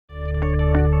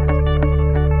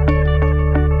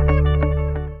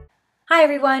Hi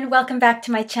everyone, welcome back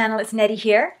to my channel. It's Nettie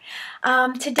here.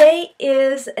 Today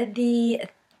is the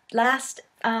last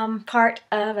part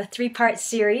of a three-part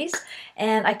series,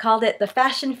 and I called it the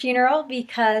Fashion Funeral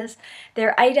because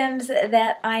they're items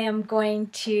that I am going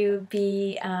to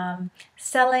be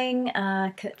selling,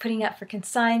 putting up for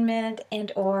consignment,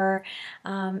 and or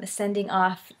sending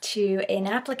off to an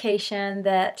application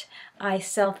that I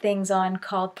sell things on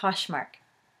called Poshmark.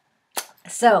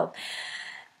 So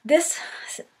this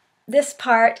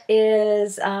part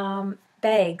is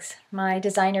bags, my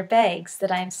designer bags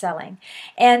that I'm selling.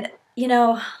 And you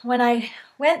know, when I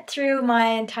went through my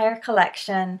entire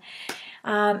collection,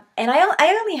 and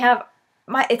I only have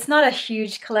it's not a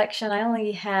huge collection. I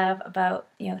only have about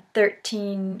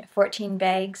 13, 14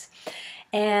 bags,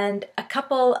 and a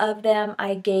couple of them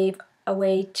I gave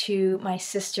away to my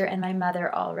sister and my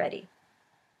mother already.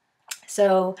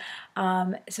 So,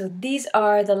 so these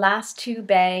are the last two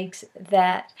bags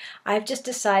that I've just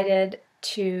decided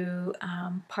to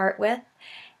part with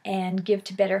and give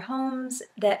to better homes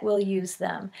that will use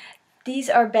them. These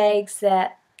are bags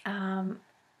that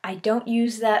I don't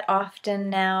use that often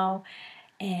now,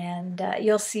 and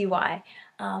you'll see why.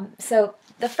 So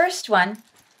the first one,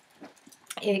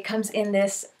 it comes in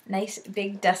this nice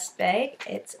big dust bag.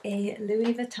 It's a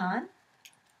Louis Vuitton.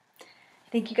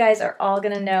 I think you guys are all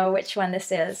going to know which one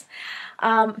this is.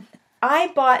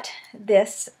 I bought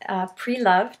this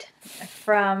pre-loved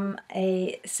from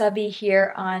a subby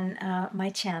here on my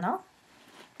channel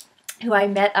who I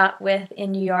met up with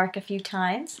in New York a few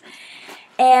times.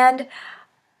 And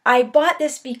I bought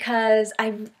this because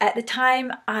at the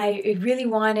time I really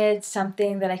wanted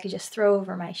something that I could just throw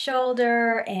over my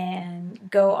shoulder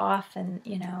and go off and,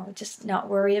 just not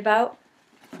worry about.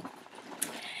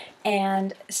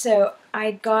 And so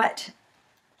I got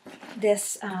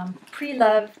this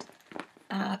pre-loved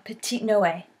Petite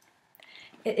Noe.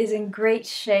 It is in great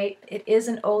shape. It is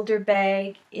an older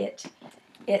bag. It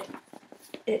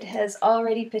has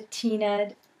already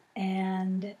patinaed,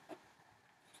 and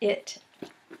it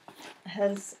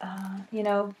has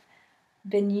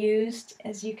been used,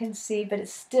 as you can see, but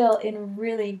it's still in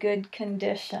really good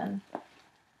condition.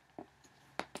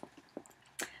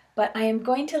 But I am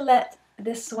going to let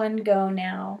this one go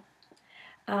now,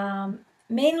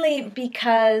 mainly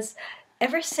because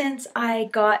ever since I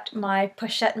got my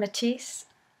Pochette Matisse,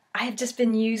 I have just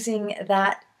been using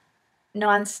that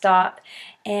non-stop,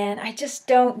 and I just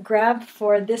don't grab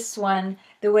for this one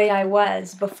the way I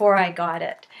was before I got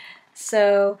it.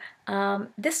 So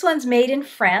this one's made in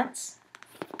France.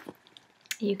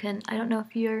 I don't know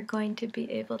if you're going to be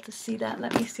able to see that.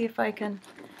 Let me see if I can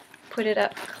put it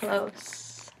up close.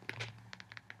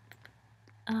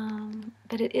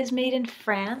 But it is made in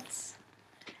France,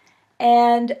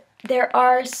 and there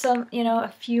are some, a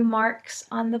few marks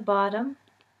on the bottom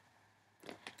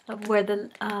of where the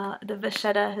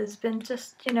vachetta has been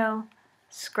just,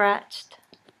 scratched.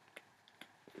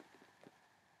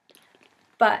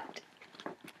 But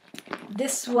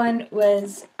this one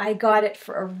I got it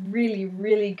for a really,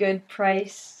 really good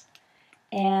price,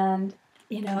 and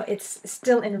it's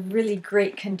still in really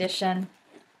great condition.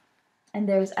 And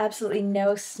there's absolutely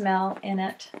no smell in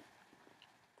it.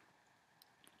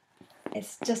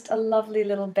 It's just a lovely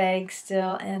little bag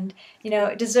still, and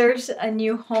it deserves a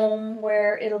new home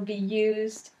where it'll be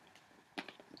used.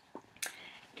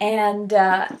 And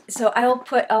so I'll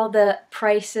put all the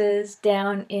prices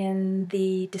down in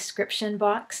the description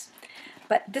box.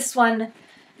 But this one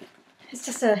is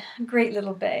just a great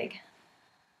little bag.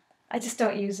 I just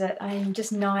don't use it. I'm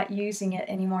just not using it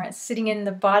anymore. It's sitting in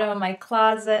the bottom of my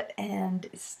closet, and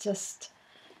it's just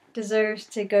deserves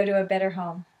to go to a better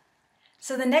home.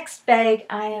 So the next bag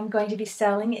I am going to be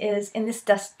selling is in this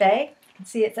dust bag. You can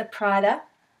see it's a Prada.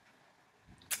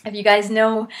 If you guys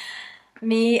know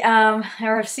me or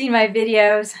have seen my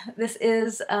videos, this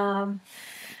is a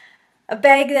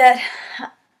bag that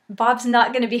Bob's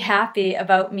not going to be happy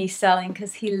about me selling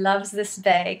because he loves this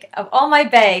bag. Of all my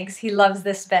bags, he loves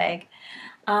this bag.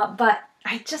 But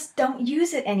I just don't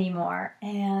use it anymore.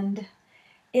 And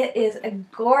it is a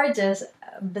gorgeous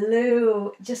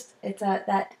blue, it's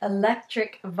that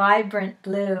electric, vibrant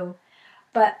blue.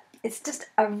 But it's just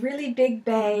a really big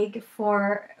bag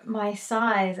for my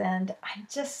size, and I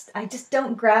just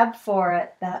don't grab for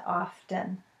it that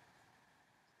often.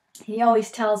 He always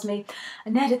tells me,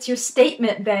 Annette, it's your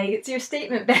statement bag, it's your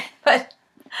statement bag, but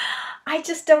I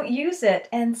just don't use it.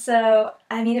 And so,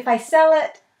 I mean, if I sell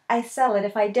it, I sell it.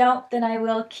 If I don't, then I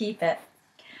will keep it.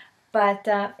 But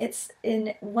it's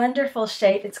in wonderful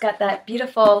shape. It's got that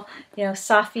beautiful,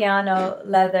 Saffiano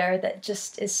leather that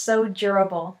just is so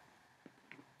durable.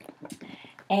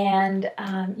 and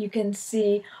you can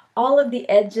see all of the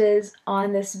edges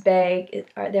on this bag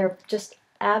they're just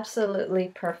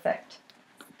absolutely perfect.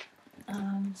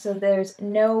 So there's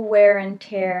no wear and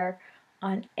tear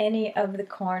on any of the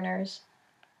corners.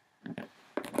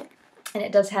 And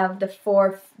it does have the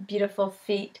 4 beautiful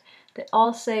feet that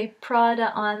all say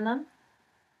Prada on them.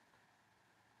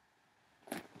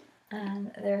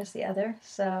 And there's the other,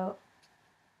 so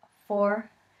 4,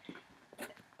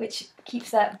 which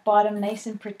keeps that bottom nice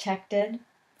and protected.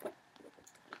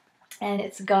 And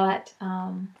it's got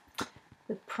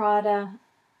the Prada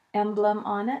emblem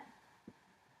on it.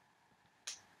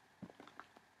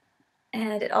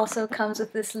 And it also comes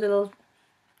with this little,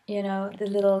 you know, the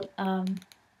little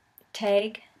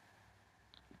tag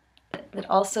that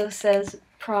also says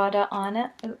Prada on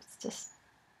it. Oops, just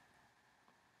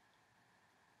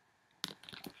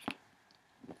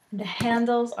the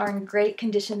handles are in great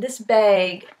condition. This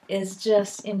bag is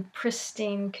just in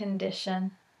pristine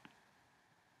condition.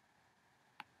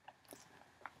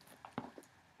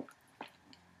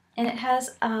 And it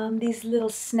has these little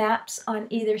snaps on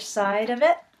either side of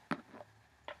it.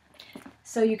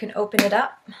 So you can open it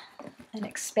up and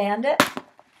expand it.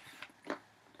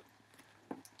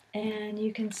 And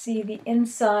you can see the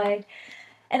inside.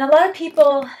 And a lot of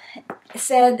people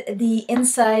said the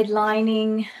inside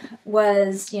lining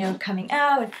was, you know, coming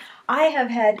out. I have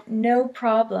had no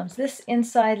problems. This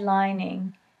inside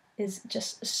lining is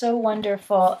just so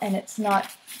wonderful, and it's not,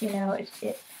 you know,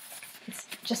 it's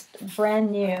just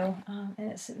brand new,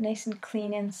 and it's nice and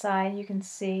clean inside. You can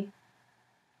see,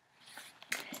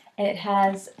 and it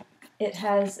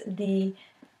has the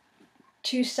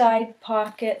 2 side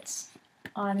pockets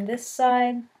on this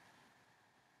side.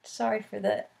 Sorry for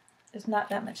there's not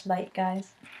that much light,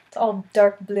 guys. It's all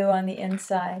dark blue on the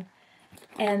inside.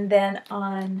 And then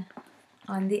on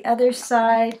the other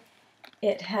side,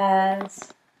 it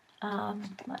has,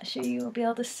 I'm not sure you will be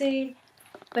able to see,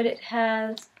 but it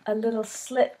has a little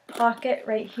slit pocket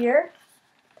right here.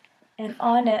 And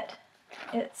on it,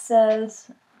 it says,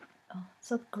 oh, it's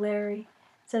so glary,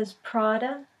 it says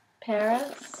Prada,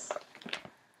 Paris.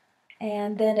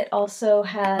 And then it also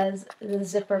has the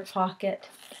zipper pocket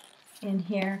in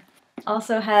here.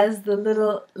 Also has the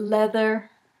little leather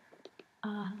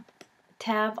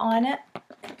tab on it,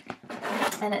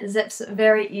 and it zips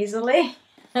very easily.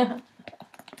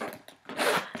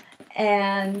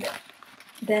 And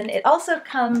then it also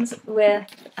comes with,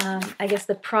 I guess,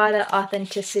 the Prada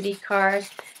authenticity card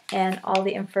and all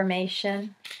the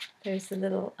information. There's the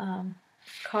little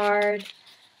card,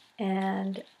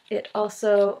 and it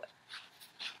also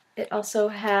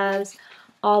has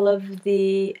all of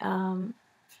the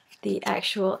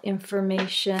actual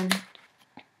information.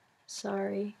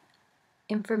 Sorry,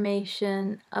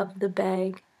 information of the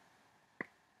bag.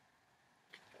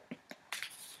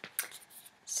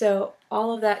 So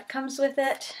all of that comes with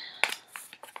it.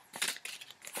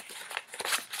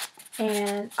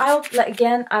 And I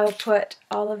will put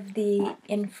all of the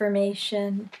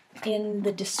information in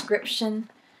the description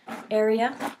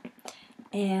area.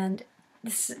 And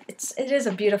it is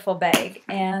a beautiful bag,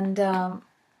 and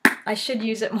I should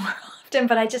use it more often,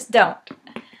 but I just don't.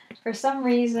 For some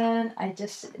reason, I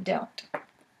just don't.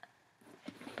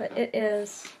 But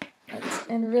it's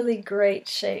in really great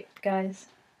shape, guys.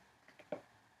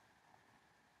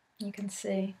 You can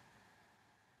see.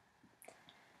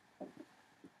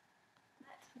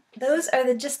 Those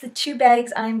are just the 2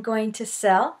 bags I'm going to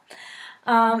sell.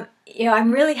 You know,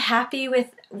 I'm really happy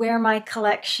with where my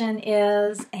collection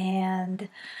is, and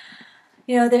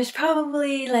you know, there's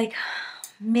probably like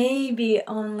maybe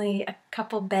only a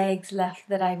couple bags left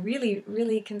that I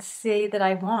really can say that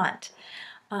I want.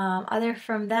 Other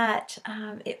from that,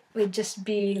 it would just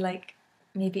be like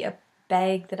maybe a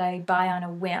bag that I buy on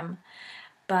a whim.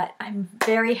 But I'm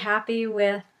very happy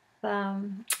with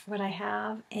what I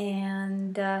have,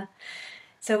 and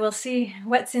so we'll see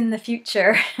what's in the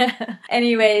future.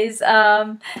 Anyways,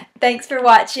 thanks for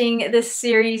watching this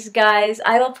series, guys.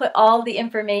 I will put all the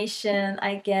information,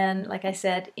 again, like I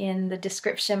said, in the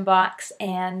description box.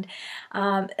 And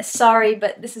sorry,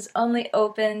 but this is only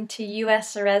open to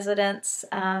US residents.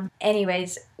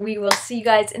 Anyways, we will see you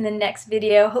guys in the next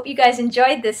video. Hope you guys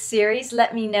enjoyed this series.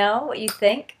 Let me know what you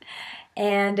think.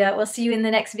 And we'll see you in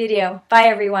the next video. Bye,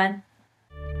 everyone.